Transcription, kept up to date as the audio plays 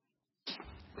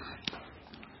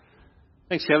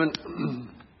Thanks, Kevin.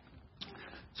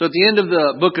 So at the end of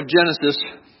the book of Genesis,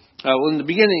 toward the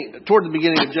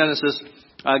beginning of Genesis,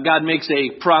 God makes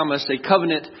a promise, a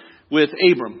covenant with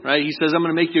Abram, right? He says, I'm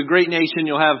going to make you a great nation.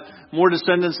 You'll have more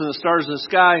descendants than the stars in the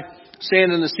sky,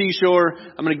 sand in the seashore.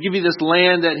 I'm going to give you this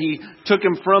land that he took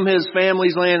him from his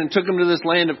family's land and took him to this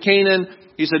land of Canaan.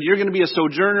 He said, you're going to be a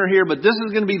sojourner here, but this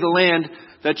is going to be the land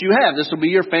that you have. This will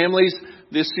be your family's,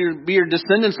 this will be your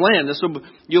descendants' land.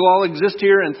 You'll all exist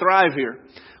here and thrive here.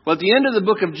 Well, at the end of the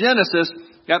book of Genesis,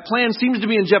 that plan seems to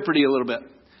be in jeopardy a little bit.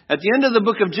 At the end of the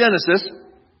book of Genesis,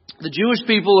 the Jewish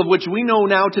people, of which we know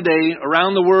now today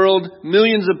around the world,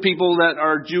 millions of people that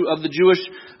are of the Jewish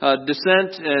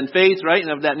descent and faith, right,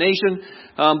 and of that nation.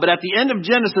 But at the end of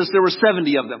Genesis, there were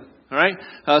 70 of them. All right,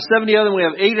 70 of them. We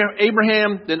have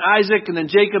Abraham, then Isaac, and then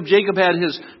Jacob. Jacob had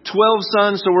his 12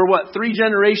 sons. So we're 3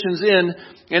 generations in,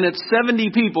 and it's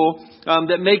 70 people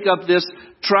that make up this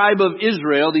tribe of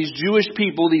Israel. These Jewish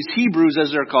people, these Hebrews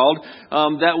as they're called,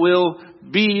 that will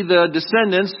be the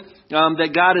descendants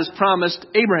that God has promised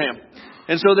Abraham.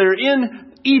 And so they're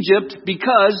in Egypt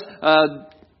because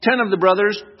 10 of the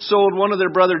brothers sold one of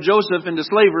their brother Joseph into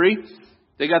slavery.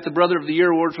 They got the Brother of the Year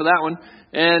award for that one.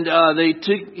 And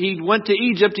he went to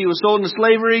Egypt. He was sold into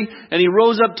slavery, and he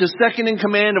rose up to second in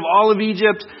command of all of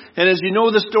Egypt. And as you know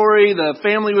the story, the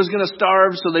family was going to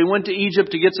starve, so they went to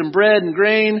Egypt to get some bread and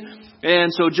grain.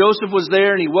 And so Joseph was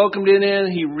there, and he welcomed it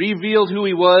in. He revealed who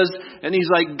he was, and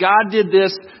he's like, God did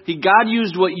this. God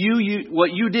used what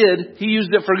you did. He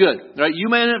used it for good, right? You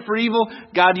meant it for evil.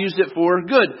 God used it for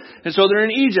good. And so they're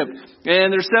in Egypt, and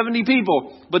there's 70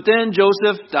 people. But then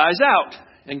Joseph dies out,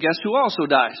 and guess who also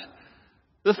dies?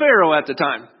 The Pharaoh at the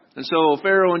time. And so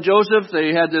Pharaoh and Joseph,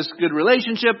 they had this good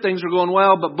relationship. Things were going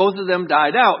well, but both of them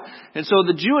died out. And so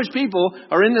the Jewish people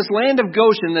are in this land of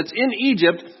Goshen that's in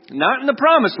Egypt, not in the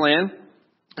promised land.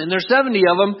 And there's 70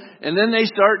 of them. And then they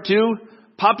start to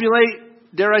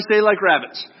populate, dare I say, like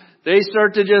rabbits. They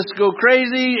start to just go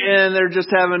crazy, and they're just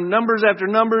having numbers after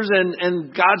numbers, and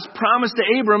God's promise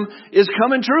to Abram is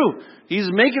coming true. He's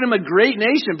making them a great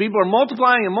nation. People are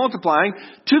multiplying and multiplying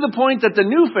to the point that the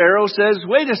new Pharaoh says,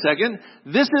 wait a second,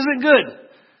 this isn't good.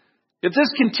 If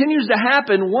this continues to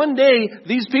happen, one day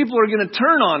these people are going to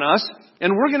turn on us,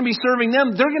 and we're going to be serving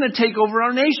them. They're going to take over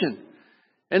our nation.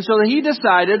 And so he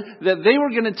decided that they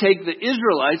were going to take the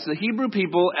Israelites, the Hebrew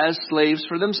people, as slaves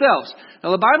for themselves.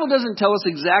 Now, the Bible doesn't tell us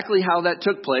exactly how that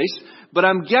took place, but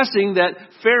I'm guessing that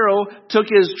Pharaoh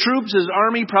took his troops, his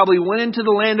army, probably went into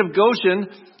the land of Goshen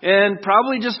and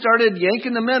probably just started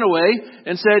yanking the men away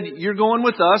and said, you're going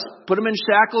with us, put them in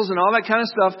shackles and all that kind of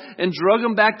stuff, and drug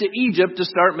them back to Egypt to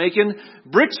start making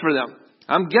bricks for them.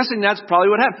 I'm guessing that's probably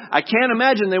what happened. I can't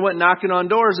imagine they went knocking on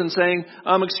doors and saying,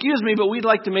 excuse me, but we'd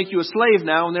like to make you a slave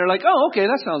now. And they're like, oh, okay,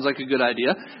 that sounds like a good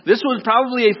idea. This was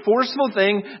probably a forceful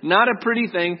thing, not a pretty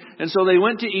thing. And so they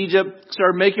went to Egypt,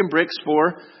 started making bricks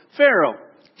for Pharaoh.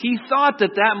 He thought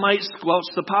that might squelch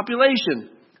the population.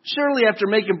 Surely after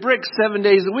making bricks 7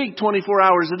 days a week, 24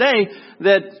 hours a day,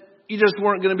 that you just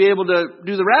weren't going to be able to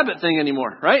do the rabbit thing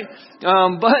anymore, right?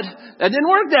 But that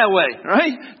didn't work that way,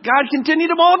 right? God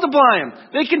continued to multiply them.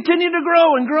 They continued to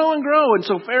grow and grow and grow. And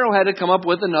so Pharaoh had to come up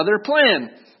with another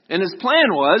plan. And his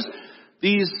plan was,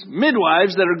 these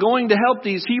midwives that are going to help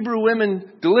these Hebrew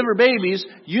women deliver babies,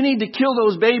 you need to kill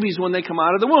those babies when they come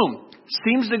out of the womb.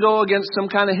 Seems to go against some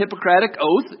kind of Hippocratic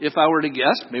oath, if I were to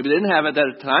guess. Maybe they didn't have it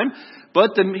at the time.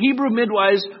 But the Hebrew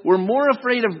midwives were more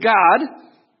afraid of God.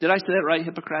 Did I say that right?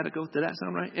 Hippocratic oath? Did that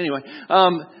sound right? Anyway,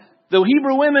 the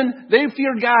Hebrew women, they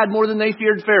feared God more than they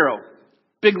feared Pharaoh.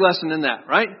 Big lesson in that,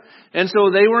 right? And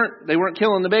so they weren't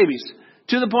killing the babies.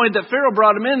 To the point that Pharaoh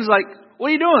brought them in and was like, what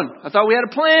are you doing? I thought we had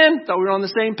a plan. Thought we were on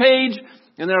the same page.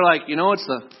 And they're like, it's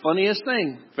the funniest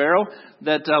thing, Pharaoh,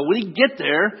 that we get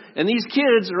there and these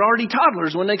kids are already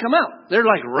toddlers when they come out. They're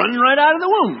like running right out of the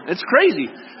womb. It's crazy.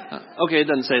 Okay, it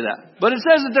doesn't say that. But it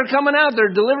says that they're coming out.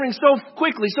 They're delivering so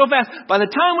quickly, so fast. By the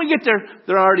time we get there,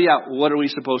 they're already out. What are we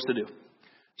supposed to do?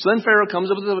 So then Pharaoh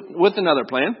comes up with another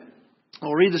plan.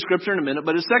 I'll read the scripture in a minute.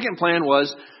 But his second plan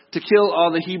was to kill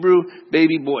all the Hebrew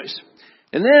baby boys.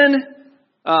 And then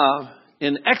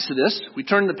in Exodus, we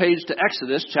turn the page to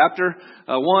Exodus chapter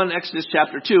 1, Exodus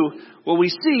chapter 2. What we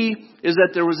see is that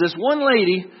there was this one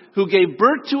lady who gave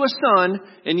birth to a son.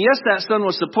 And yes, that son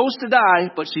was supposed to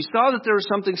die, but she saw that there was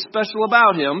something special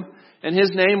about him. And his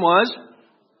name was,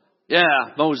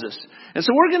 Moses. And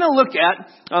so we're going to look at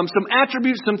some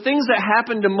attributes, some things that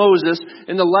happened to Moses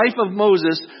in the life of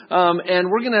Moses. And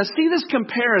we're going to see this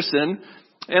comparison.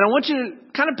 And I want you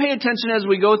to kind of pay attention as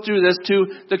we go through this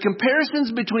to the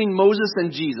comparisons between Moses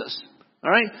and Jesus. All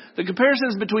right? The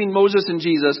comparisons between Moses and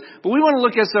Jesus, but we want to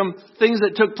look at some things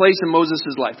that took place in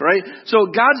Moses' life, all right? So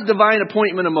God's divine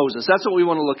appointment of Moses. That's what we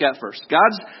want to look at first.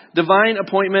 God's divine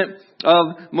appointment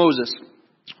of Moses.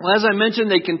 Well, as I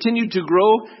mentioned, they continued to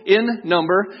grow in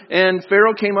number, and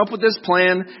Pharaoh came up with this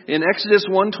plan in Exodus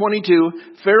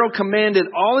 1:22. Pharaoh commanded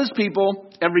all his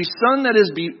people, every son that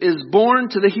is born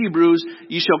to the Hebrews,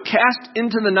 you shall cast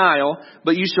into the Nile,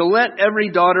 but you shall let every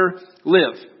daughter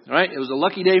live. All right? It was a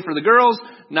lucky day for the girls,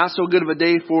 not so good of a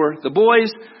day for the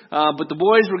boys, but the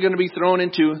boys were going to be thrown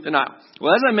into the Nile.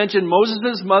 Well, as I mentioned,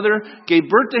 Moses' mother gave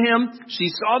birth to him. She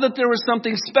saw that there was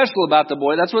something special about the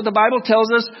boy. That's what the Bible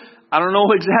tells us. I don't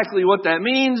know exactly what that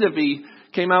means, if he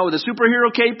came out with a superhero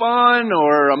cape on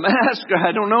or a mask.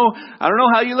 I don't know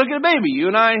how you look at a baby. You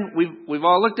and I, we've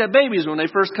all looked at babies when they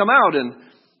first come out, and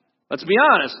let's be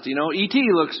honest, E.T.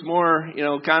 looks more,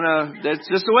 kind of, that's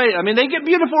just the way. I mean, they get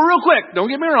beautiful real quick.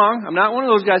 Don't get me wrong. I'm not one of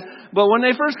those guys. But when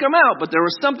they first come out, but there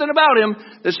was something about him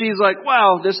that she's like,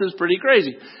 wow, this is pretty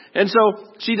crazy. And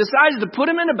so she decides to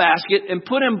put him in a basket and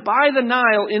put him by the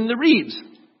Nile in the reeds.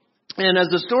 And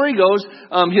as the story goes,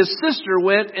 his sister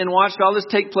went and watched all this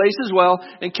take place as well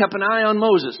and kept an eye on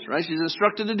Moses, right? She's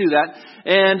instructed to do that.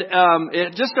 And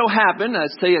it just so happened,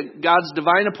 I'd say God's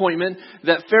divine appointment,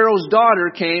 that Pharaoh's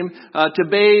daughter came to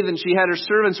bathe, and she had her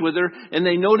servants with her, and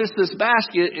they noticed this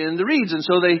basket in the reeds. And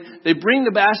so they bring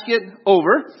the basket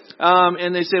over,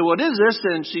 and they say, what is this?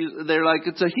 And they're like,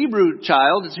 it's a Hebrew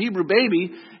child, it's a Hebrew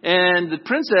baby. And the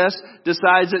princess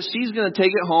decides that she's going to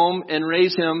take it home and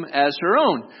raise him as her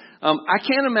own. I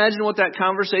can't imagine what that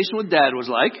conversation with Dad was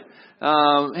like.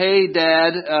 Hey,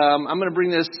 Dad, I'm going to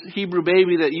bring this Hebrew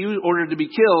baby that you ordered to be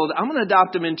killed. I'm going to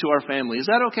adopt him into our family. Is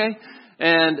that okay?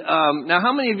 And now,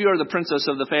 how many of you are the princess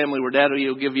of the family where Dad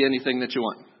will give you anything that you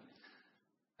want?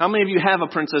 How many of you have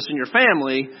a princess in your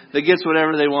family that gets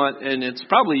whatever they want, and it's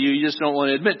probably you just don't want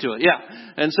to admit to it? Yeah.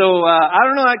 And so, I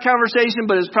don't know that conversation,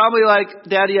 but it's probably like,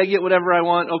 Daddy, I get whatever I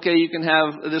want. Okay, you can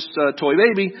have this toy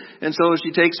baby. And so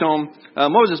she takes home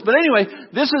Moses. But anyway,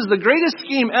 this is the greatest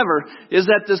scheme ever, is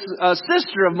that this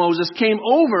sister of Moses came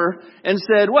over and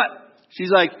said, what? She's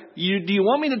like, do you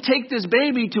want me to take this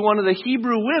baby to one of the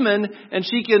Hebrew women and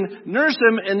she can nurse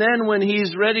him, and then when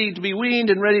he's ready to be weaned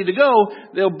and ready to go,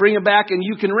 they'll bring him back and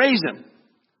you can raise him?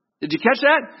 Did you catch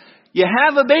that? You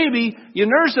have a baby, you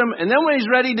nurse him, and then when he's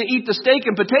ready to eat the steak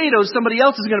and potatoes, somebody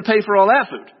else is going to pay for all that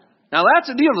food. Now that's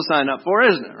a deal to sign up for,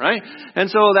 isn't it? Right? And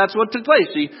so that's what took place.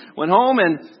 She went home,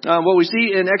 and what we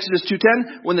see in Exodus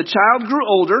 2:10, when the child grew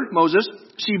older, Moses,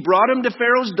 she brought him to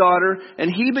Pharaoh's daughter,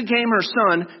 and he became her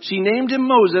son. She named him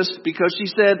Moses because she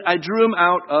said, I drew him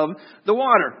out of the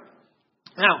water.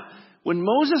 Now, when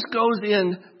Moses goes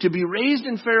in to be raised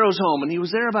in Pharaoh's home, and he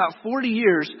was there about 40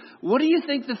 years, what do you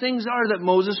think the things are that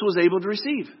Moses was able to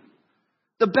receive?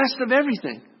 The best of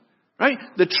everything. Right?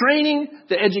 The training,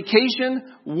 the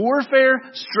education, warfare,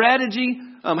 strategy,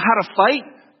 how to fight,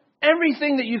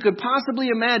 everything that you could possibly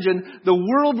imagine, the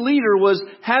world leader was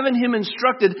having him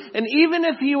instructed. And even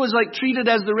if he was like treated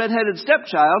as the redheaded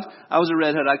stepchild, I was a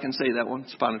redhead, I can say that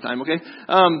once upon a time, okay?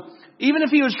 Even if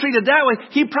he was treated that way,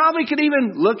 he probably could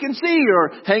even look and see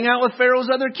or hang out with Pharaoh's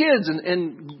other kids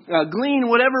and glean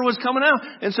whatever was coming out.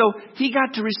 And so he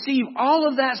got to receive all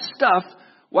of that stuff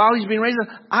while he's being raised.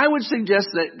 I would suggest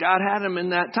that God had him in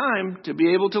that time to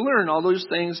be able to learn all those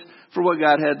things for what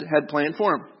God had planned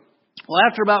for him. Well,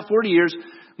 after about 40 years,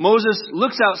 Moses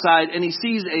looks outside and he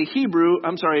sees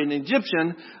an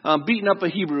Egyptian beating up a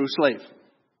Hebrew slave.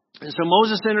 And so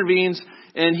Moses intervenes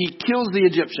and he kills the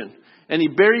Egyptian. And he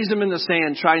buries him in the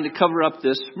sand trying to cover up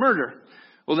this murder.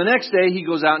 Well, the next day he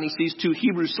goes out and he sees two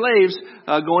Hebrew slaves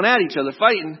going at each other,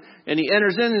 fighting. And he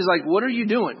enters in and he's like, what are you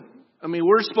doing? I mean,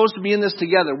 we're supposed to be in this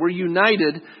together. We're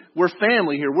united. We're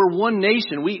family here. We're one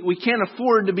nation. We can't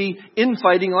afford to be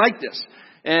infighting like this.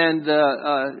 And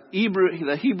the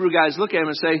Hebrew guys look at him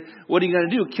and say, what are you going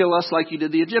to do? Kill us like you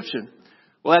did the Egyptian?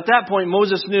 Well, at that point,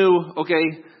 Moses knew,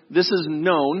 okay, this is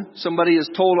known. Somebody has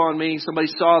told on me. Somebody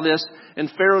saw this. And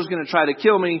Pharaoh's going to try to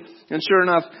kill me. And sure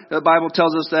enough, the Bible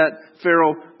tells us that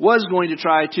Pharaoh was going to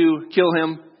try to kill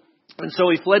him. And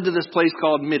so he fled to this place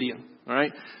called Midian. All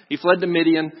right. He fled to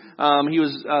Midian. He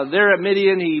was there at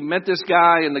Midian. He met this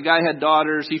guy, and the guy had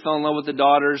daughters. He fell in love with the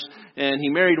daughters, and he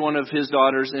married one of his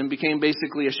daughters and became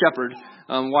basically a shepherd,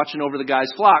 watching over the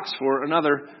guy's flocks for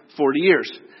another 40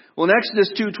 years. Well, in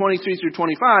Exodus 2:23 through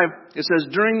 25, it says,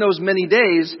 during those many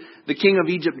days, the king of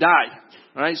Egypt died.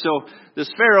 All right. So this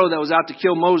Pharaoh that was out to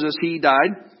kill Moses, he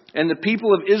died. And the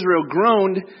people of Israel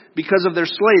groaned because of their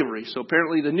slavery. So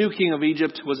apparently the new king of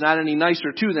Egypt was not any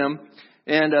nicer to them.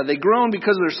 And they groaned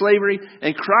because of their slavery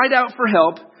and cried out for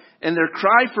help. and their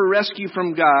cry for rescue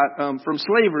from God, from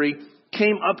slavery,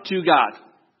 came up to God.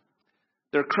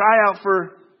 Their cry out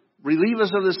for relieve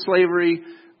us of this slavery.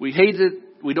 We hate it.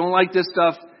 We don't like this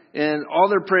stuff. And all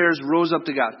their prayers rose up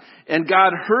to God. And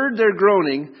God heard their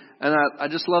groaning. And I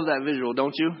just love that visual,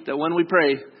 don't you? That when we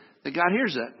pray, that God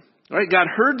hears that. Right? God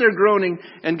heard their groaning,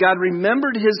 and God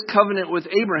remembered his covenant with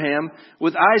Abraham,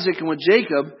 with Isaac, and with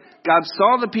Jacob. God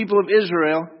saw the people of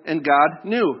Israel, and God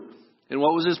knew. And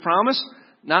what was his promise?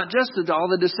 Not just that all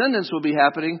the descendants would be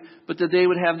happening, but that they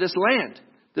would have this land,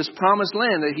 this promised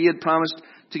land that he had promised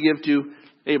to give to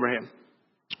Abraham.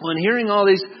 When hearing all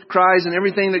these cries and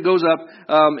everything that goes up,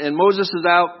 and Moses is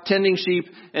out tending sheep,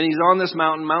 and he's on this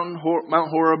mountain, Mount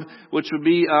Horeb, which would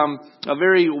be a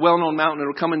very well-known mountain that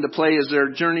will come into play as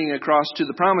they're journeying across to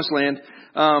the Promised Land.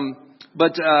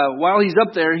 But while he's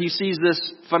up there, he sees this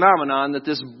phenomenon that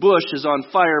this bush is on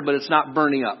fire, but it's not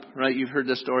burning up. Right? You've heard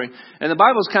this story. And the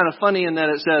Bible's kind of funny in that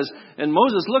it says, and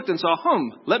Moses looked and saw,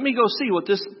 let me go see what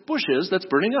this bush is that's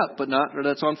burning up, or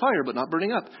that's on fire, but not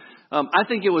burning up. I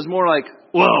think it was more like,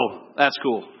 whoa, that's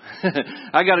cool.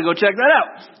 I got to go check that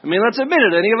out. I mean, let's admit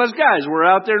it. Any of us guys, we're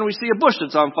out there and we see a bush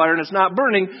that's on fire and it's not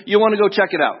burning. You want to go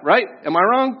check it out, right? Am I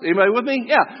wrong? Anybody with me?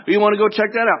 Yeah. You want to go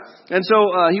check that out. And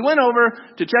so he went over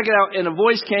to check it out, and a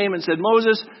voice came and said,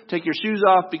 Moses, take your shoes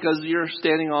off because you're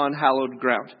standing on hallowed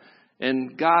ground.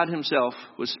 And God himself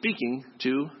was speaking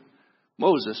to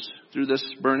Moses through this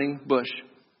burning bush.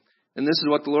 And this is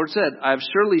what the Lord said. I have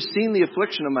surely seen the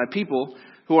affliction of my people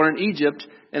who are in Egypt,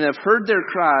 and have heard their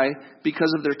cry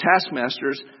because of their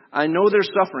taskmasters. I know their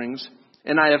sufferings,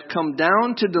 and I have come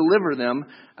down to deliver them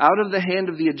out of the hand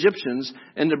of the Egyptians,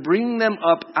 and to bring them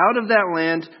up out of that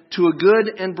land to a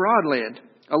good and broad land,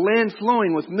 a land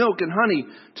flowing with milk and honey,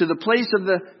 to the place of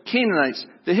the Canaanites,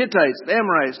 the Hittites, the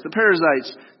Amorites, the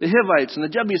Perizzites, the Hivites, and the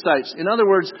Jebusites. In other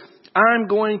words, I'm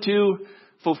going to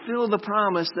fulfill the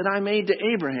promise that I made to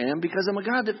Abraham, because I'm a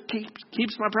God that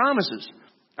keeps my promises.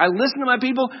 I listen to my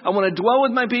people. I want to dwell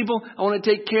with my people. I want to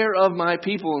take care of my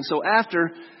people. And so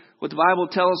after what the Bible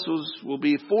tells us will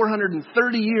be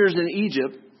 430 years in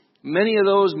Egypt,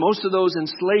 most of those in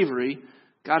slavery,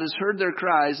 God has heard their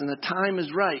cries, and the time is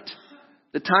right.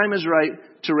 The time is right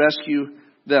to rescue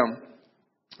them.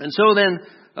 And so then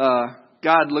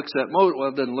God looks at Moses.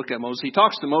 Well, doesn't look at Moses. He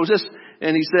talks to Moses,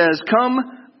 and he says, come,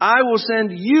 I will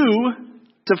send you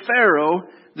to Pharaoh,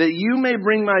 that you may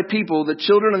bring my people, the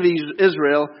children of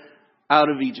Israel, out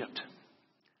of Egypt.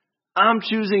 I'm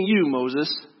choosing you,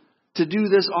 Moses, to do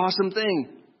this awesome thing.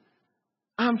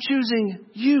 I'm choosing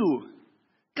you.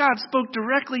 God spoke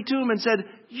directly to him and said,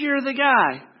 you're the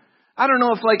guy. I don't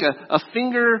know if like a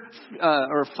finger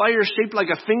or fire shaped like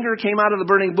a finger came out of the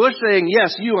burning bush saying,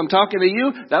 yes, you, I'm talking to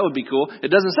you. That would be cool.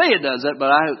 It doesn't say it does that,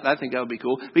 but I think that would be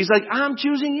cool. But he's like, I'm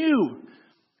choosing you.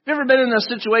 Have you ever been in a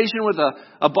situation with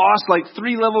a boss like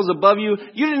 3 levels above you?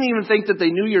 You didn't even think that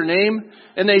they knew your name.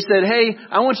 And they said, hey,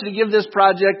 I want you to give this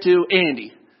project to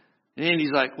Andy. And Andy's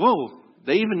like, whoa,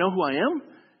 they even know who I am?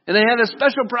 And they have a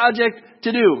special project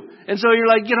to do. And so you're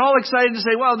like, get all excited to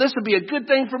say, wow, this would be a good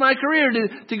thing for my career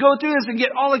to go through this and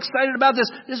get all excited about this.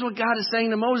 This is what God is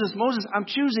saying to Moses. Moses, I'm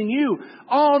choosing you.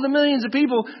 All the millions of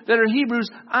people that are Hebrews,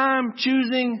 I'm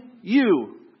choosing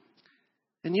you.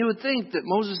 And you would think that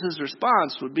Moses'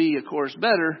 response would be, of course,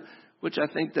 better, which I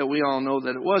think that we all know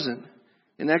that it wasn't.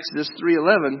 In Exodus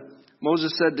 3:11,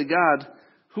 Moses said to God,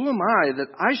 who am I that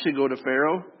I should go to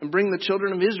Pharaoh and bring the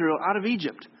children of Israel out of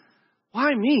Egypt?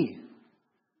 Why me?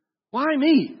 Why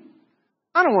me?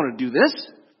 I don't want to do this.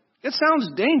 It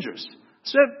sounds dangerous. I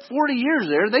spent 40 years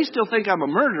there. They still think I'm a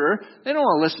murderer. They don't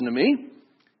want to listen to me.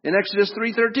 In Exodus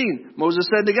 3:13, Moses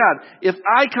said to God, if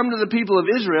I come to the people of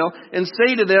Israel and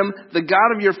say to them, the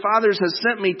God of your fathers has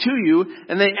sent me to you,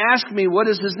 and they ask me, what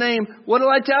is his name? What will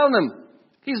I tell them?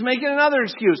 He's making another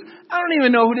excuse. I don't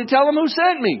even know who to tell them who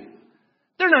sent me.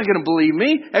 They're not going to believe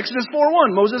me. Exodus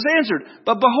 4:1, Moses answered,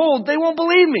 but behold, they won't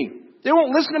believe me. They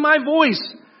won't listen to my voice.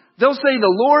 They'll say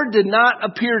the Lord did not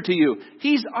appear to you.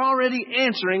 He's already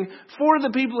answering for the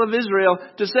people of Israel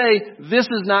to say, this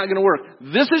is not going to work.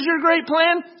 This is your great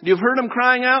plan. You've heard them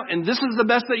crying out, and this is the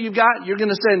best that you've got. You're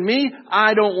going to send me.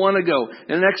 I don't want to go.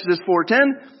 And in Exodus 4:10,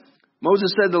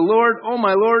 Moses said to the Lord, oh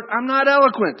my Lord, I'm not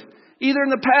eloquent, either in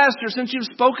the past or since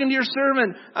you've spoken to your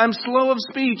servant. I'm slow of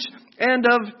speech and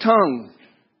of tongue.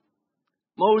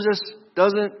 Moses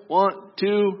doesn't want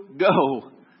to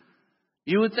go.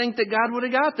 You would think that God would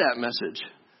have got that message.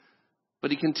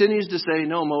 But he continues to say,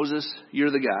 no, Moses,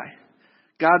 you're the guy.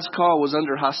 God's call was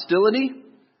under hostility.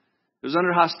 It was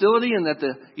under hostility in that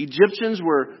the Egyptians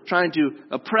were trying to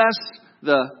oppress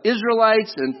the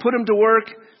Israelites and put them to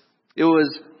work. It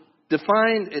was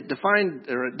it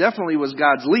definitely was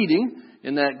God's leading,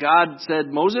 in that God said,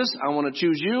 Moses, I want to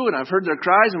choose you, and I've heard their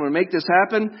cries, I'm going to make this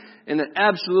happen. And it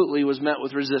absolutely was met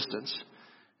with resistance.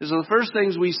 And so the first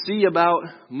things we see about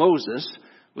Moses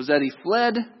was that he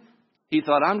fled. He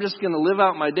thought, I'm just going to live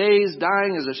out my days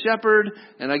dying as a shepherd,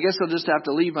 and I guess I'll just have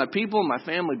to leave my people and my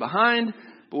family behind.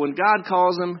 But when God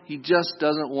calls him, he just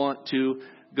doesn't want to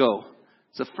go.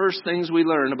 It's the first things we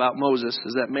learn about Moses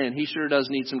is that, man, he sure does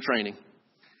need some training.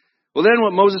 Well, then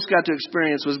what Moses got to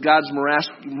experience was God's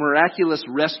miraculous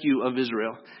rescue of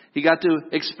Israel. He got to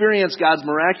experience God's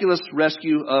miraculous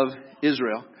rescue of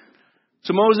Israel.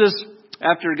 So Moses,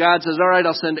 after God says, all right,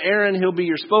 I'll send Aaron, he'll be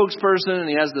your spokesperson, and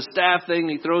he has the staff thing,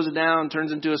 and he throws it down,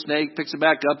 turns into a snake, picks it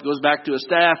back up, goes back to a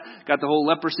staff, got the whole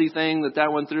leprosy thing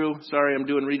that went through. Sorry, I'm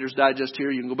doing Reader's Digest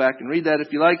here. You can go back and read that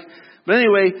if you like. But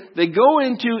anyway, they go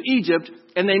into Egypt,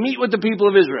 and they meet with the people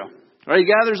of Israel. Right, he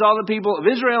gathers all the people of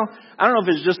Israel. I don't know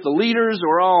if it's just the leaders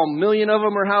or all 1 million of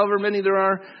them or however many there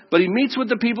are. But he meets with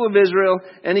the people of Israel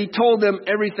and he told them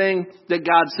everything that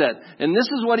God said. And this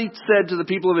is what he said to the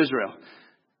people of Israel.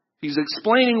 He's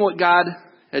explaining what God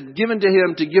had given to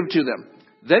him to give to them.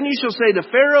 Then you shall say to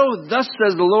Pharaoh, thus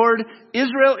says the Lord,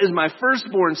 Israel is my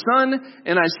firstborn son.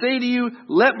 And I say to you,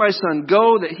 let my son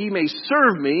go that he may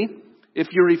serve me. If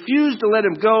you refuse to let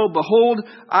him go, behold,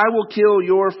 I will kill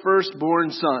your firstborn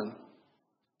son.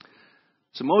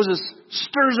 So Moses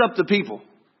stirs up the people.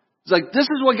 He's like, this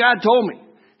is what God told me.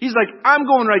 He's like, I'm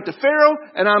going right to Pharaoh,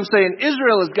 and I'm saying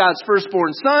Israel is God's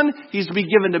firstborn son. He's to be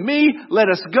given to me. Let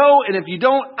us go, and if you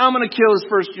don't, I'm going to kill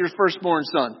your firstborn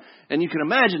son. And you can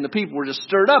imagine the people were just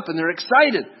stirred up, and they're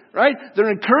excited, right? They're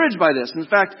encouraged by this. In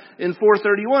fact, in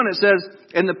 4:31 it says,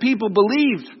 and the people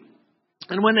believed.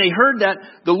 And when they heard that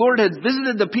the Lord had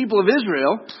visited the people of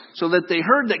Israel, so that they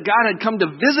heard that God had come to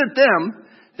visit them,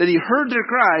 that he heard their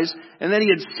cries, and that he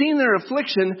had seen their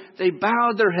affliction, they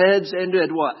bowed their heads and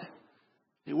did what?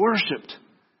 They worshipped.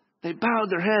 They bowed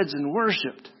their heads and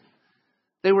worshipped.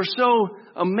 They were so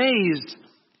amazed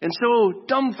and so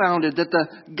dumbfounded that the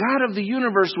God of the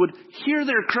universe would hear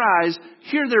their cries,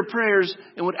 hear their prayers,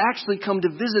 and would actually come to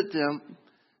visit them,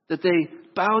 that they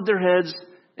bowed their heads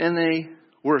and they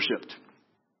worshipped.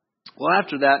 Well,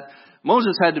 after that,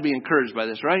 Moses had to be encouraged by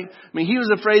this, right? I mean, he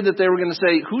was afraid that they were going to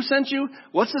say, who sent you?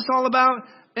 What's this all about?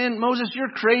 And Moses,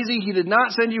 you're crazy. He did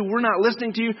not send you. We're not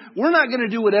listening to you. We're not going to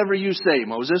do whatever you say,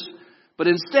 Moses. But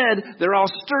instead, they're all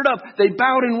stirred up. They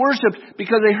bowed and worshiped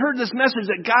because they heard this message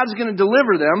that God's going to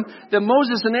deliver them, that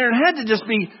Moses and Aaron had to just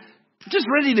be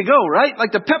ready to go, right? Like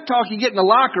the pep talk you get in the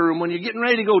locker room when you're getting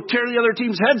ready to go tear the other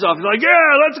team's heads off. You're like, yeah,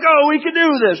 let's go. We can do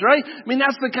this, right? I mean,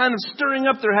 that's the kind of stirring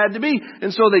up there had to be. And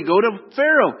so they go to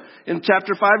Pharaoh in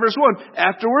chapter 5, verse 1.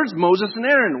 Afterwards, Moses and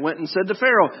Aaron went and said to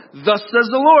Pharaoh, thus says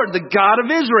the Lord, the God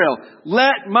of Israel,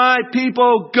 let my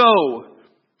people go,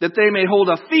 that they may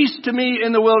hold a feast to me in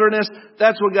the wilderness.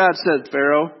 That's what God said,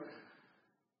 Pharaoh.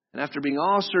 And after being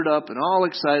all stirred up and all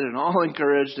excited and all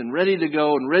encouraged and ready to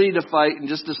go and ready to fight and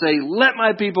just to say, let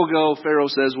my people go, Pharaoh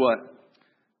says what?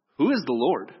 Who is the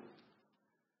Lord?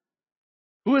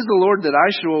 Who is the Lord that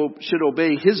I should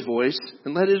obey his voice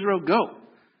and let Israel go?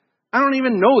 I don't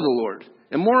even know the Lord.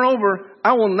 And moreover,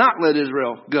 I will not let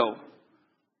Israel go.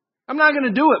 I'm not going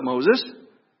to do it, Moses.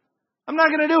 I'm not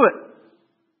going to do it.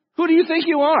 Who do you think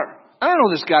you are? I don't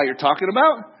know this guy you're talking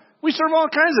about. We serve all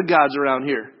kinds of gods around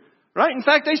here. Right? In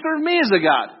fact, they serve me as a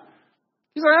god.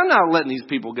 He's like, I'm not letting these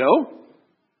people go.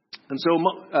 And so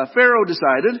Pharaoh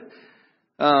decided,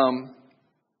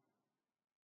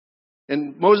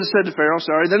 and Moses said to Pharaoh,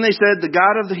 then they said, the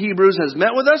God of the Hebrews has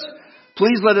met with us.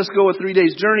 Please let us go a 3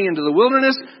 days journey into the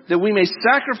wilderness, that we may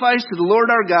sacrifice to the Lord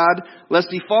our God, lest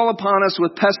he fall upon us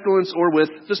with pestilence or with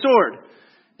the sword.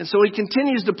 And so he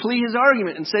continues to plead his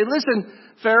argument and say, listen,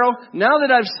 Pharaoh, now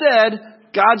that I've said,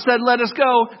 God said, let us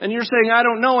go, and you're saying, I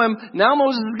don't know him. Now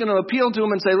Moses is going to appeal to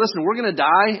him and say, listen, we're going to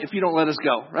die if you don't let us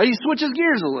go. Right? He switches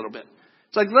gears a little bit.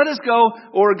 It's like, let us go,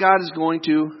 or God is going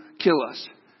to kill us.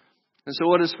 And so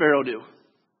what does Pharaoh do?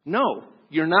 No,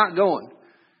 you're not going.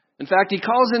 In fact, he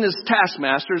calls in his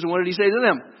taskmasters, and what did he say to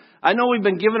them? I know we've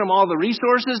been giving them all the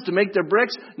resources to make their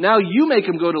bricks. Now you make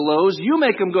them go to Lowe's. You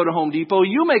make them go to Home Depot.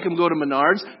 You make them go to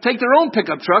Menards. Take their own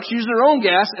pickup trucks. Use their own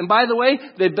gas. And by the way,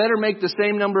 they better make the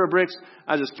same number of bricks.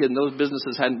 I was just kidding. Those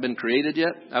businesses hadn't been created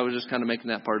yet. I was just kind of making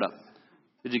that part up.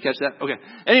 Did you catch that? Okay.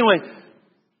 Anyway,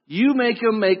 you make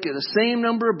them make the same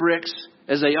number of bricks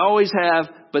as they always have,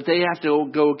 but they have to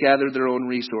go gather their own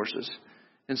resources.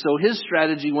 And so his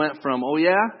strategy went from, oh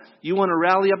yeah, you want to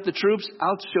rally up the troops?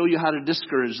 I'll show you how to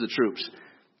discourage the troops.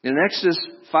 In Exodus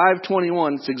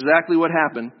 5:21, it's exactly what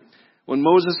happened. When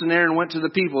Moses and Aaron went to the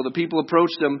people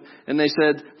approached them and they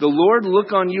said, "The Lord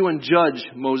look on you and judge,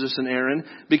 Moses and Aaron,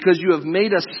 because you have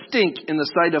made us stink in the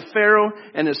sight of Pharaoh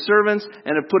and his servants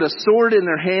and have put a sword in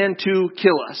their hand to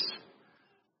kill us."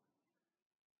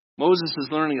 Moses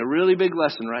is learning a really big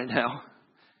lesson right now.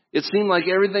 It seemed like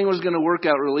everything was going to work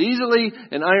out really easily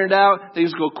and ironed out.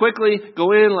 Things go quickly.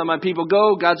 Go in, let my people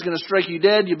go. God's going to strike you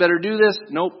dead. You better do this.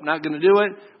 Nope, not going to do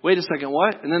it. Wait a second,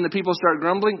 what? And then the people start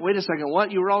grumbling. Wait a second,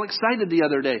 what? You were all excited the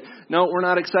other day. No, we're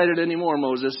not excited anymore,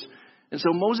 Moses. And so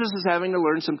Moses is having to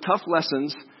learn some tough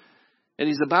lessons. And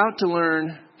he's about to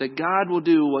learn that God will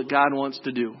do what God wants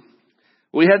to do.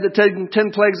 We had the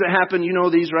 10 plagues that happened. You know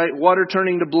these, right? Water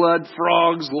turning to blood,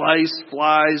 frogs, lice,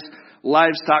 flies,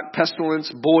 livestock,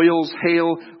 pestilence, boils,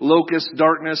 hail, locusts,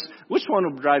 darkness. Which one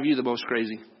will drive you the most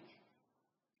crazy?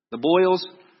 The boils,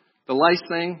 the lice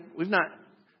thing. We've not,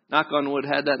 knock on wood,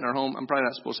 had that in our home. I'm probably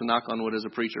not supposed to knock on wood as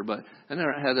a preacher, but I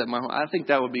never had that in my home. I think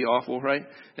that would be awful, right?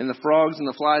 And the frogs and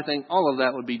the fly thing, all of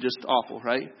that would be just awful,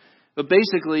 right? But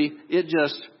basically, it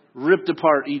just ripped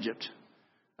apart Egypt.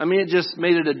 I mean, it just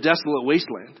made it a desolate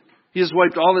wasteland. He just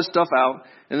wiped all this stuff out.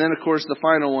 And then, of course, the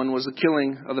final one was the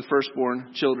killing of the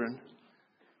firstborn children.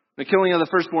 The killing of the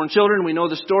firstborn children, we know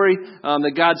the story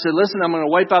that God said, "Listen, I'm going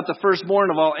to wipe out the firstborn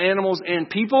of all animals and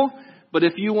people. But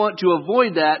if you want to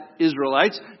avoid that,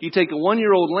 Israelites, you take a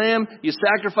 1-year-old lamb, you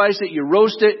sacrifice it, you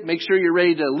roast it, make sure you're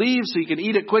ready to leave so you can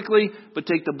eat it quickly. But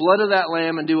take the blood of that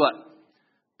lamb and do what?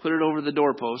 Put it over the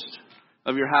doorpost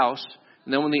of your house.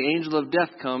 And then when the angel of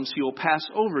death comes, he will pass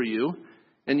over you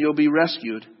and you'll be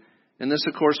rescued." And this,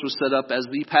 of course, was set up as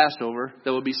the Passover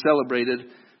that will be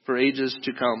celebrated for ages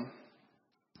to come.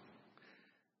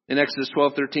 In Exodus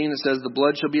 12:13, it says, "The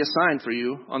blood shall be a sign for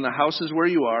you on the houses where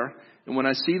you are. And when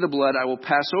I see the blood, I will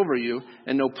pass over you,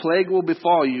 and no plague will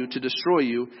befall you to destroy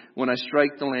you when I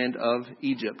strike the land of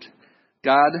Egypt."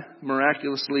 God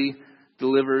miraculously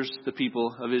delivers the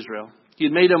people of Israel. He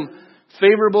had made them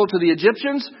favorable to the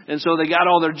Egyptians, and so they got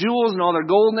all their jewels and all their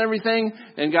gold and everything.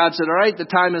 And God said, "All right, the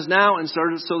time is now." And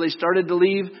so they started to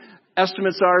leave.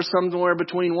 Estimates are somewhere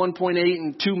between 1.8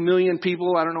 and 2 million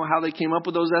people. I don't know how they came up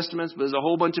with those estimates, but there's a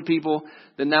whole bunch of people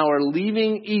that now are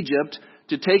leaving Egypt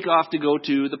to take off to go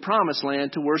to the promised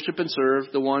land to worship and serve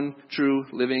the one true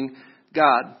living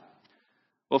God.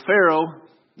 Well, Pharaoh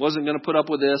wasn't going to put up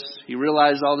with this. He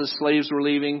realized all his slaves were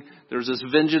leaving. There's this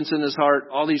vengeance in his heart,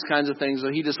 all these kinds of things. So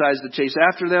he decides to chase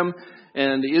after them.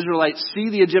 And the Israelites see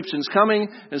the Egyptians coming.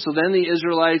 And so then the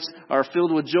Israelites are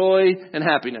filled with joy and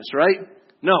happiness, right?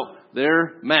 No,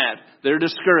 they're mad. They're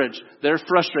discouraged. They're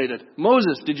frustrated.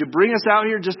 "Moses, did you bring us out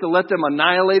here just to let them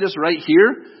annihilate us right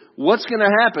here? What's going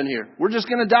to happen here? We're just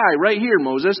going to die right here,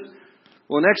 Moses."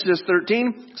 Well, in Exodus 13,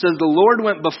 it says, "The Lord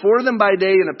went before them by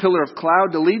day in a pillar of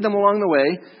cloud to lead them along the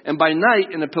way, and by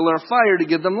night in a pillar of fire to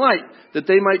give them light, that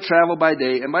they might travel by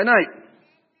day and by night."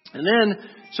 And then,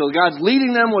 so God's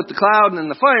leading them with the cloud and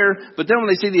the fire, but then when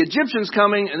they see the Egyptians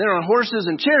coming and they're on horses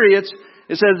and chariots,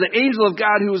 it says the angel of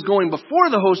God who was going before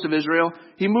the host of Israel,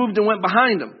 he moved and went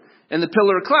behind them. And the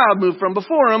pillar of cloud moved from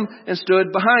before them and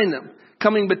stood behind them,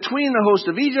 coming between the host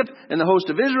of Egypt and the host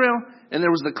of Israel. And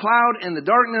there was the cloud and the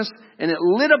darkness, and it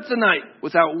lit up the night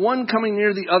without one coming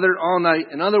near the other all night.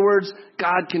 In other words,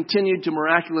 God continued to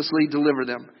miraculously deliver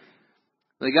them.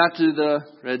 They got to the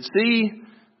Red Sea.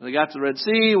 When they got to the Red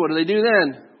Sea, what do they do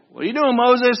then? "What are you doing,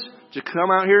 Moses? Did you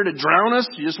come out here to drown us?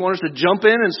 You just want us to jump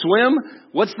in and swim?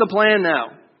 What's the plan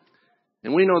now?"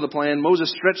 And we know the plan. Moses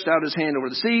stretched out his hand over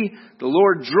the sea. The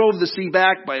Lord drove the sea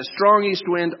back by a strong east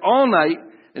wind all night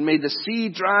and made the sea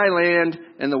dry land,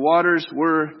 and the waters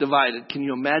were divided. Can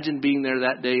you imagine being there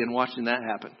that day and watching that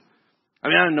happen? I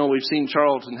mean, I don't know, we've seen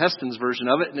Charlton Heston's version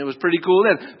of it, and it was pretty cool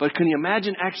then. But can you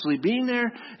imagine actually being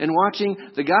there and watching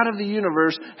the God of the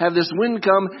universe have this wind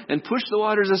come and push the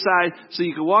waters aside so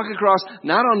you could walk across,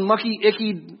 not on mucky,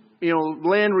 icky,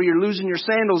 land where you're losing your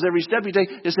sandals every step you take.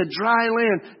 It's a dry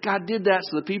land. God did that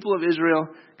so the people of Israel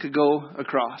could go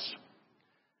across.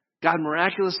 God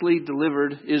miraculously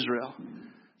delivered Israel.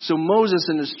 So Moses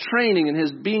in his training and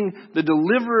his being the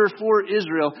deliverer for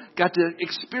Israel got to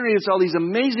experience all these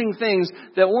amazing things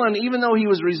that one, even though he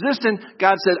was resistant,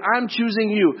 God said, "I'm choosing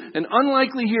you, an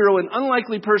unlikely hero, an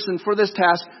unlikely person for this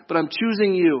task, but I'm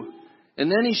choosing you."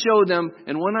 And then he showed them,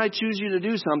 and when I choose you to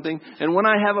do something, and when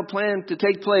I have a plan to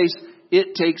take place,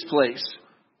 it takes place,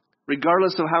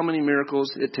 regardless of how many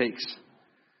miracles it takes.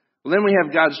 Well, then we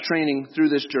have God's training through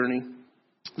this journey.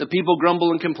 The people grumble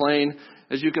and complain.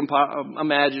 As you can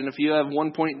imagine, if you have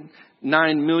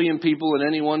 1.9 million people in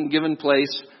any one given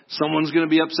place, Someone's going to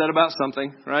be upset about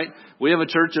something, right? We have a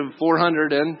church of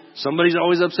 400 and somebody's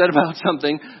always upset about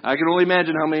something. I can only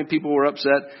imagine how many people were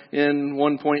upset in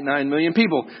 1.9 million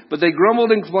people. But they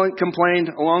grumbled and complained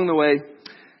along the way.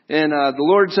 And the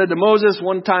Lord said to Moses,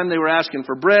 one time they were asking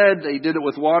for bread. They did it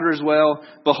with water as well.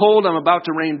 Behold, I'm about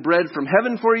to rain bread from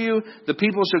heaven for you. The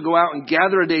people shall go out and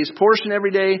gather a day's portion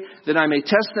every day, that I may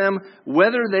test them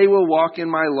whether they will walk in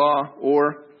my law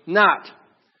or not.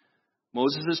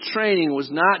 Moses' training was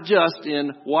not just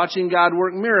in watching God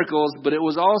work miracles, but it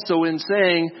was also in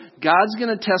saying, God's going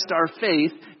to test our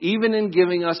faith even in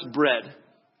giving us bread.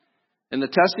 And the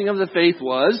testing of the faith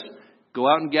was, go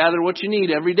out and gather what you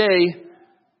need every day,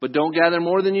 but don't gather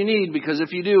more than you need, because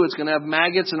if you do, it's going to have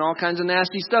maggots and all kinds of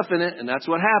nasty stuff in it. And that's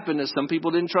what happened, is some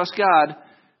people didn't trust God.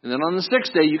 And then on the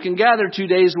sixth day, you can gather 2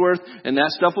 days worth, and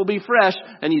that stuff will be fresh,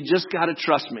 and you just got to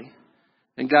trust me.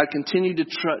 And God continued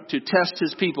to test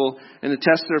his people and to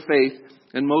test their faith.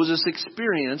 And Moses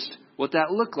experienced what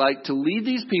that looked like, to lead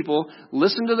these people,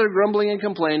 listen to their grumbling and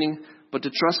complaining, but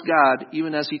to trust God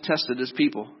even as he tested his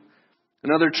people.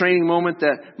 Another training moment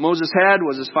that Moses had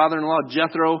was his father-in-law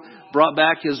Jethro brought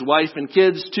back his wife and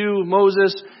kids to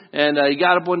Moses. And he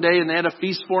got up one day and they had a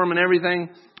feast for him and everything.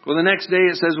 Well, the next day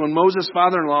it says when Moses'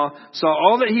 father-in-law saw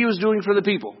all that he was doing for the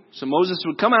people. So Moses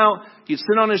would come out, he'd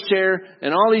sit on his chair,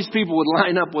 and all these people would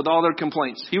line up with all their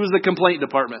complaints. He was the complaint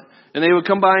department. And they would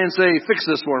come by and say, fix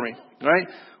this for me, right?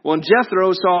 Well, when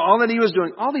Jethro saw all that he was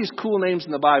doing, all these cool names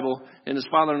in the Bible, and his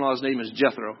father-in-law's name is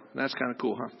Jethro. That's kind of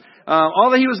cool, huh? All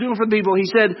that he was doing for the people, he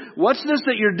said, what's this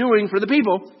that you're doing for the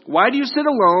people? Why do you sit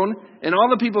alone and all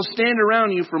the people stand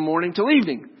around you from morning till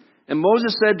evening? And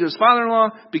Moses said to his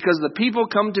father-in-law, because the people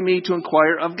come to me to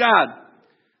inquire of God.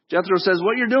 Jethro says,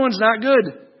 what you're doing is not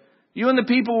good. You and the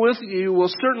people with you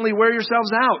will certainly wear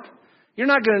yourselves out. You're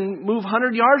not going to move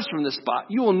 100 yards from this spot.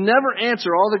 You will never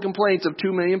answer all the complaints of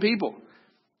 2 million people.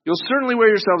 You'll certainly wear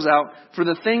yourselves out, for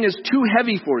the thing is too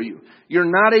heavy for you. You're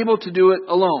not able to do it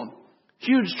alone.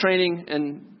 Huge training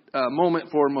and moment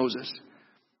for Moses.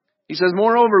 He says,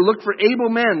 moreover, look for able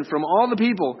men from all the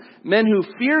people, men who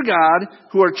fear God,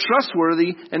 who are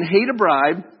trustworthy and hate a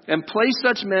bribe, and place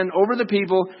such men over the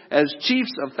people as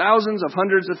chiefs of thousands, of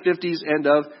hundreds, of fifties, and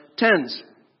of tens.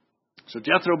 So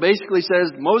Jethro basically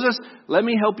says, Moses, let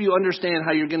me help you understand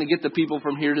how you're going to get the people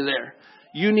from here to there.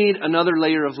 You need another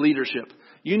layer of leadership.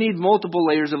 You need multiple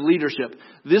layers of leadership.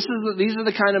 These are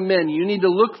the kind of men you need to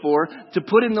look for to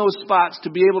put in those spots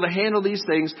to be able to handle these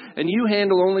things. And you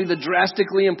handle only the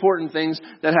drastically important things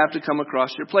that have to come across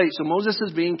your plate. So Moses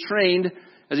is being trained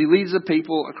as he leads the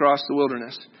people across the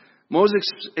wilderness. Moses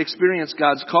experienced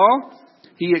God's call.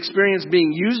 He experienced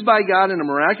being used by God in a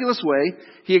miraculous way.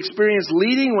 He experienced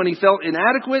leading when he felt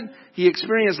inadequate. He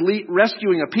experienced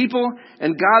rescuing a people.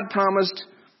 And God promised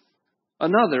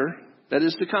another that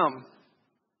is to come.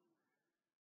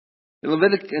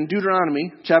 In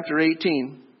Deuteronomy chapter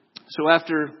 18, so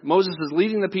after Moses is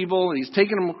leading the people and he's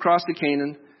taking them across to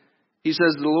Canaan, he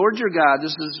says, the Lord your God,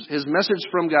 this is his message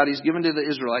from God he's given to the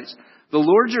Israelites. The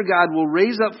Lord your God will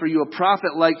raise up for you a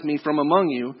prophet like me from among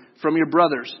you, from your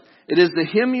brothers. It is to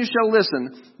him you shall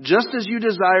listen, just as you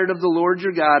desired of the Lord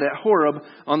your God at Horeb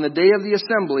on the day of the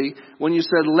assembly, when you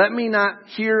said, let me not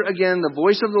hear again the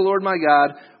voice of the Lord my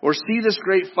God, or see this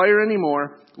great fire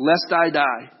anymore, lest I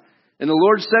die. And the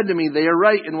Lord said to me, they are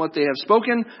right in what they have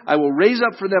spoken. I will raise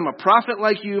up for them a prophet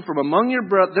like you from among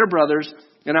their brothers,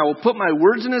 and I will put my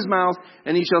words in his mouth,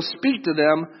 and he shall speak to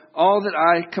them all that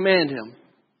I command him.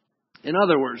 In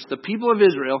other words, the people of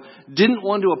Israel didn't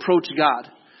want to approach God.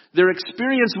 Their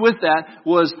experience with that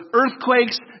was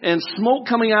earthquakes and smoke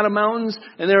coming out of mountains,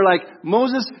 and they're like,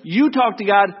 Moses, you talk to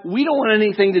God. We don't want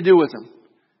anything to do with him.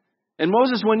 And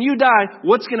Moses, when you die,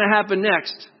 what's going to happen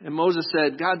next? And Moses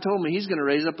said, God told me he's going to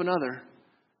raise up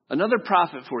another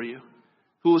prophet for you,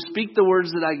 who will speak the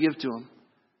words that I give to him.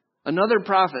 Another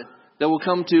prophet that will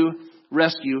come to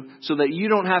rescue, so that you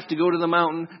don't have to go to the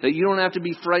mountain, that you don't have to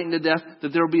be frightened to death,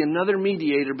 that there will be another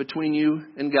mediator between you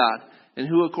and God. And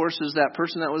who, of course, is that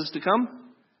person that was to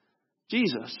come?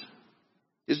 Jesus.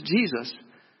 It's Jesus.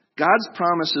 God's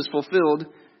promise is fulfilled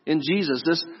in Jesus.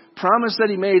 This promise that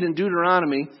he made in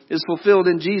Deuteronomy is fulfilled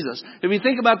in Jesus. If you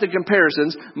think about the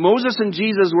comparisons, Moses and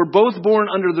Jesus were both born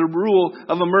under the rule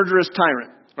of a murderous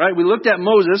tyrant. Right? We looked at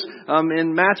Moses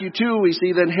in Matthew 2. We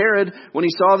see that Herod, when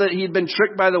he saw that he had been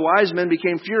tricked by the wise men,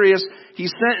 became furious. He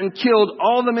sent and killed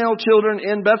all the male children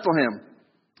in Bethlehem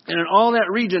and in all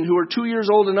that region who were 2 years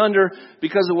old and under,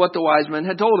 because of what the wise men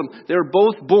had told him. They were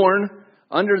both born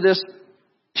under this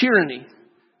tyranny.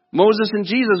 Moses and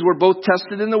Jesus were both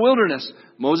tested in the wilderness.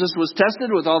 Moses was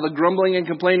tested with all the grumbling and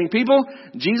complaining people.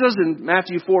 Jesus, in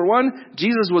Matthew 4:1,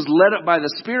 Jesus was led up by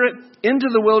the Spirit into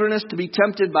the wilderness to be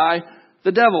tempted by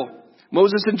the devil.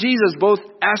 Moses and Jesus both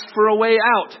asked for a way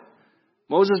out.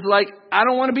 Moses is like, I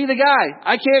don't want to be the guy.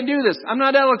 I can't do this. I'm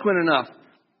not eloquent enough.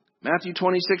 Matthew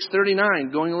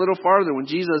 26:39, going a little farther, when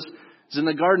Jesus is in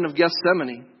the Garden of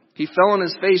Gethsemane, he fell on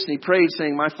his face and he prayed,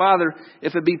 saying, My Father,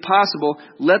 if it be possible,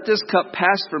 let this cup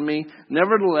pass from me.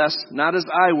 Nevertheless, not as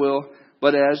I will,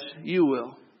 but as you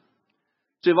will.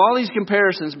 So you have all these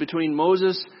comparisons between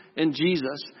Moses and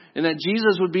Jesus, and that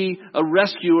Jesus would be a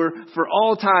rescuer for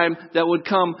all time that would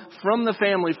come from the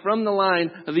family, from the line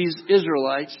of these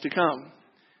Israelites to come.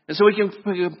 And so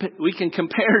we can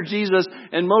compare Jesus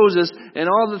and Moses and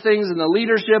all the things and the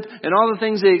leadership and all the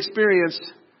things they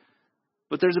experienced.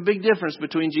 But there's a big difference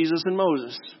between Jesus and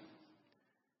Moses.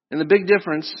 And the big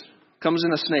difference comes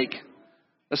in a snake.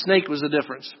 A snake was the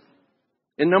difference.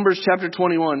 In Numbers chapter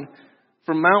 21,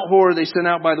 from Mount Hor they sent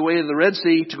out by the way of the Red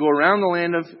Sea to go around the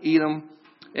land of Edom.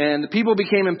 And the people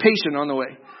became impatient on the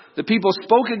way. The people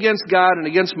spoke against God and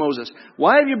against Moses.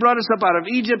 Why have you brought us up out of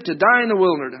Egypt to die in the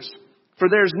wilderness? For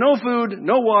there's no food,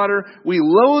 no water. We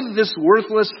loathe this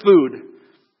worthless food.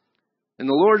 And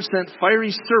the Lord sent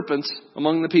fiery serpents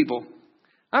among the people.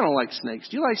 I don't like snakes.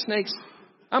 Do you like snakes?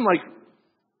 I'm like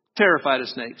terrified of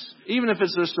snakes. Even if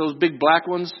it's just those big black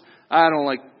ones, I don't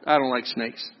like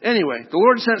snakes. Anyway, the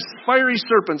Lord sent fiery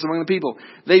serpents among the people.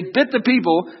 They bit the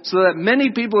people so that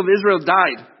many people of Israel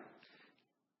died.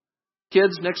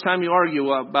 Kids, next time you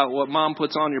argue about what mom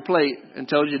puts on your plate and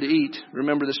tells you to eat,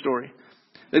 remember the story.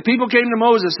 The people came to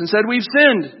Moses and said, We've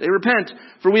sinned. They repent.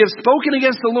 For we have spoken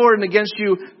against the Lord and against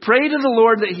you. Pray to the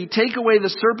Lord that he take away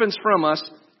the serpents from us.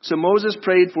 So Moses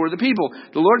prayed for the people.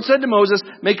 The Lord said to Moses,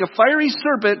 Make a fiery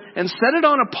serpent and set it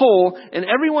on a pole, and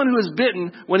everyone who is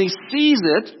bitten, when he sees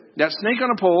it, that snake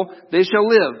on a pole, they shall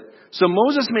live. So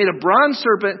Moses made a bronze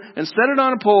serpent and set it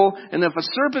on a pole, and if a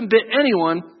serpent bit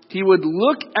anyone, he would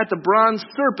look at the bronze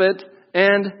serpent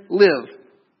and live.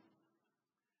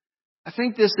 I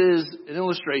think this is an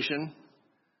illustration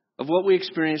of what we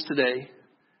experience today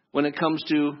when it comes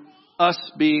to us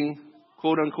being,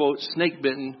 quote unquote, snake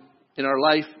bitten in our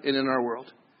life and in our world.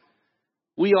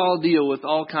 We all deal with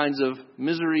all kinds of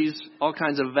miseries, all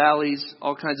kinds of valleys,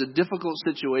 all kinds of difficult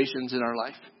situations in our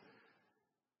life.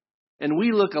 And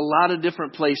we look a lot of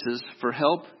different places for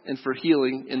help and for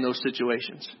healing in those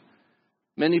situations.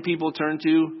 Many people turn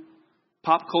to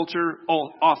pop culture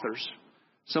authors.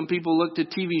 Some people look to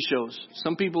TV shows.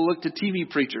 Some people look to TV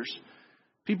preachers.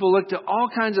 People look to all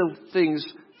kinds of things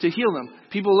to heal them.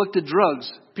 People look to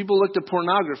drugs. People look to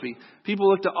pornography. People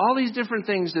look to all these different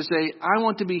things to say, I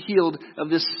want to be healed of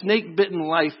this snake-bitten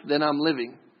life that I'm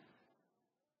living.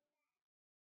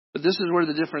 But this is where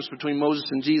the difference between Moses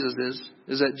and Jesus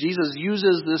is that Jesus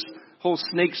uses this whole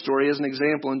snake story as an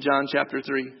example in John chapter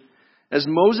 3. As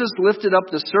Moses lifted up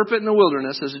the serpent in the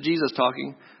wilderness, as Jesus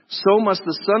talking, so must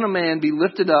the Son of Man be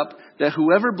lifted up, that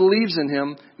whoever believes in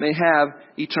him may have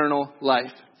eternal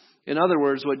life. In other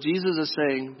words, what Jesus is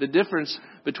saying, the difference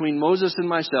between Moses and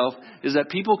myself is that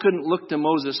people couldn't look to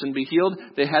Moses and be healed.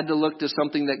 They had to look to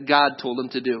something that God told them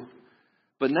to do.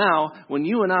 But now, when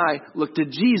you and I look to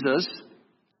Jesus,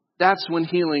 that's when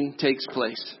healing takes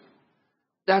place.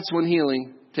 That's when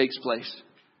healing takes place.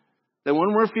 That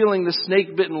when we're feeling the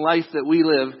snake-bitten life that we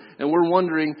live, and we're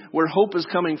wondering where hope is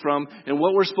coming from, and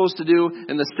what we're supposed to do,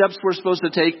 and the steps we're supposed to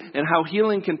take, and how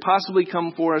healing can possibly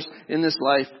come for us in this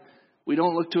life, we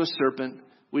don't look to a serpent.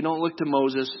 We don't look to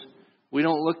Moses. We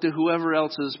don't look to whoever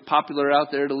else is popular out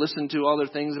there to listen to all their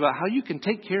things about how you can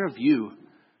take care of you.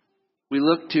 We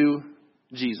look to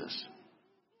Jesus.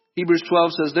 Hebrews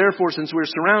 12 says, Therefore, since we're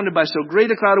surrounded by so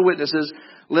great a cloud of witnesses,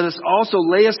 let us also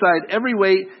lay aside every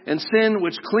weight and sin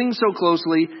which clings so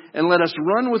closely, and let us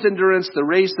run with endurance the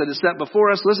race that is set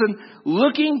before us. Listen,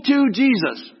 looking to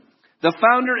Jesus, the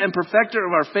founder and perfecter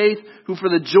of our faith, who for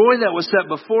the joy that was set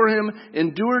before him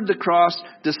endured the cross,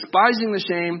 despising the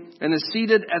shame, and is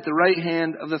seated at the right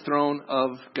hand of the throne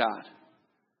of God.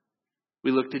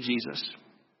 We look to Jesus.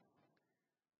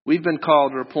 We've been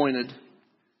called or appointed.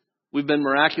 We've been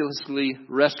miraculously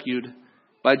rescued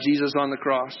by Jesus on the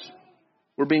cross.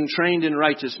 We're being trained in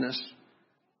righteousness.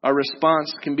 Our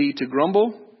response can be to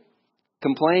grumble,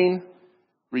 complain,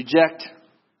 reject,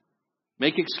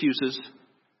 make excuses,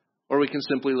 or we can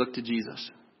simply look to Jesus.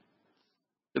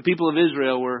 The people of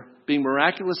Israel were being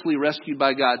miraculously rescued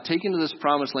by God, taken to this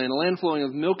promised land, a land flowing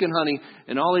with milk and honey,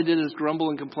 and all they did is grumble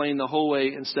and complain the whole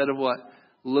way instead of what?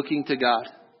 Looking to God.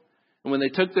 And when they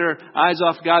took their eyes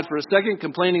off God for a second,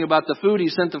 complaining about the food, He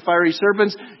sent the fiery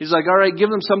serpents. He's like, all right, give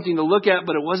them something to look at,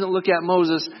 but it wasn't look at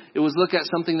Moses. It was look at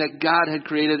something that God had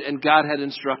created and God had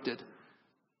instructed.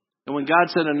 And when God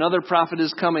said another prophet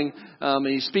is coming, and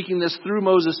He's speaking this through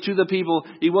Moses to the people,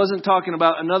 He wasn't talking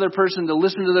about another person to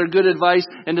listen to their good advice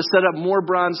and to set up more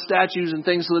bronze statues and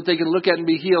things so that they can look at and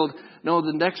be healed. No,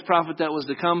 the next prophet that was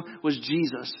to come was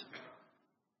Jesus.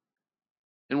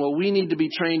 And what we need to be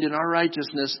trained in our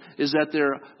righteousness is that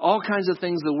there are all kinds of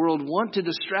things the world want to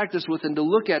distract us with and to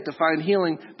look at to find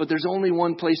healing, but there's only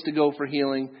one place to go for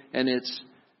healing, and it's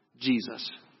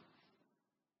Jesus.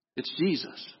 It's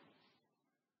Jesus.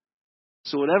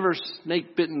 So whatever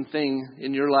snake-bitten thing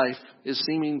in your life is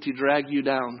seeming to drag you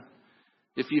down,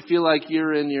 if you feel like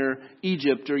you're in your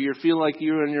Egypt or you feel like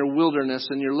you're in your wilderness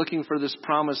and you're looking for this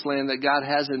promised land that God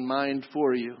has in mind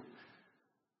for you,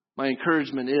 my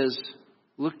encouragement is,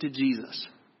 look to Jesus.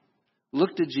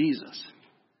 Look to Jesus.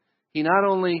 He not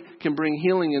only can bring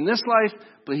healing in this life,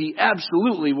 but He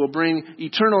absolutely will bring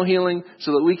eternal healing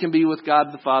so that we can be with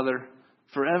God the Father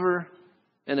forever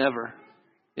and ever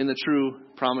in the true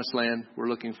promised land we're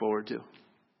looking forward to.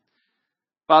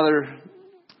 Father,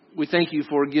 we thank You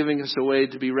for giving us a way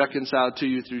to be reconciled to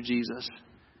You through Jesus.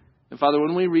 And Father,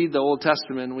 when we read the Old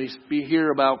Testament, we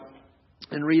hear about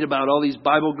and read about all these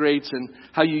Bible greats and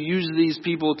how You use these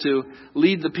people to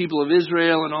lead the people of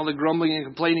Israel and all the grumbling and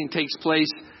complaining takes place.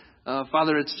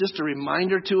 Father, it's just a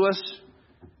reminder to us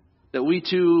that we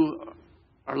too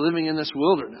are living in this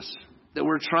wilderness, that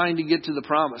we're trying to get to the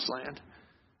promised land.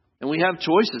 And we have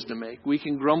choices to make. We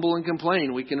can grumble and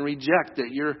complain. We can reject that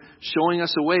You're showing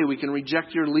us a way. We can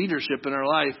reject Your leadership in our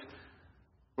life.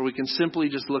 Or we can simply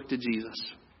just look to Jesus.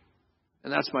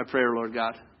 And that's my prayer, Lord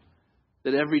God,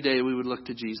 that every day we would look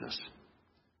to Jesus,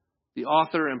 the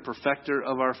author and perfecter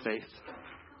of our faith.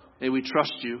 May we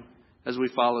trust You as we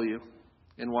follow You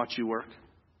and watch You work.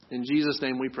 In Jesus'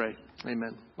 name we pray.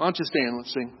 Amen. Why don't you stand?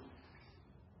 Let's sing.